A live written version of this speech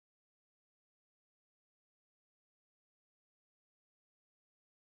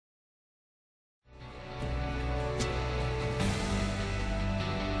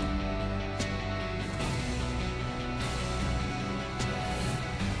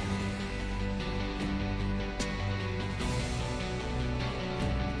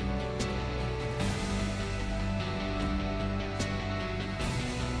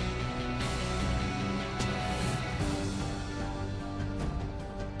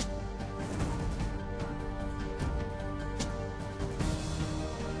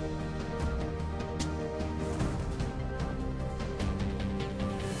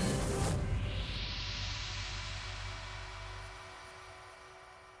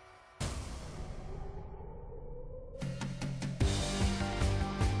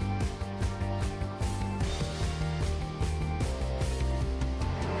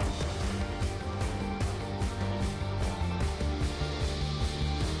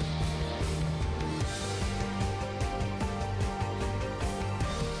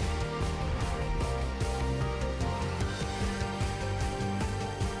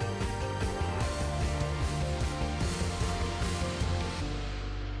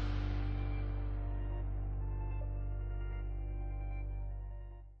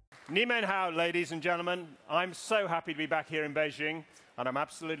Ni men hao, ladies and gentlemen. I'm so happy to be back here in Beijing, and I'm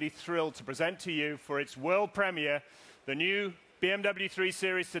absolutely thrilled to present to you for its world premiere the new BMW 3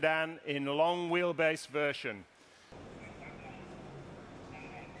 Series sedan in long wheelbase version.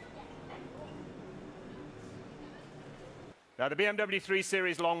 Now, the BMW 3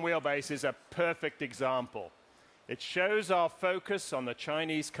 Series long wheelbase is a perfect example. It shows our focus on the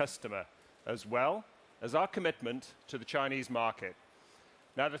Chinese customer, as well as our commitment to the Chinese market.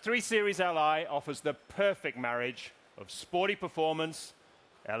 Now, the 3 Series Li offers the perfect marriage of sporty performance,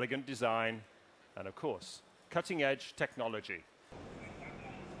 elegant design, and of course, cutting-edge technology.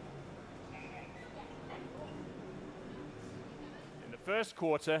 In the first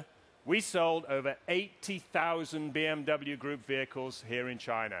quarter, we sold over 80,000 BMW Group vehicles here in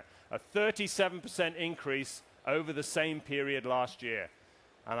China, a 37% increase over the same period last year.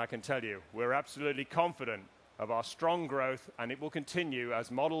 And I can tell you, we're absolutely confident of our strong growth, and it will continue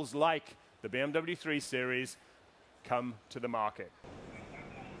as models like the BMW 3 Series come to the market.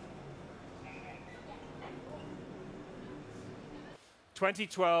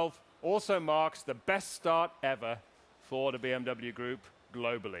 "2012 also marks the best start ever for the BMW Group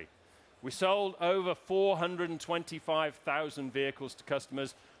globally. We sold over 425,000 vehicles to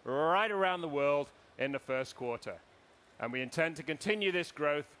customers right around the world in the first quarter. And we intend to continue this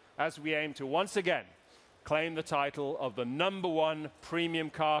growth as we aim to once again claim the title of the #1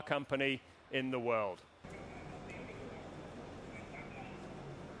 premium car company in the world.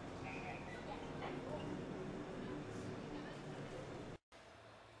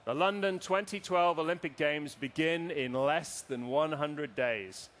 The London 2012 Olympic Games begin in less than 100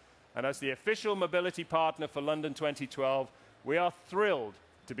 days. And as the official mobility partner for London 2012, we are thrilled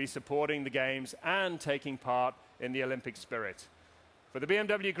to be supporting the Games and taking part in the Olympic spirit. For the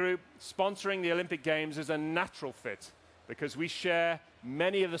BMW Group, sponsoring the Olympic Games is a natural fit because we share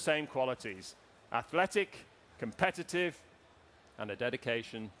many of the same qualities: athletic, competitive, and a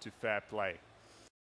dedication to fair play.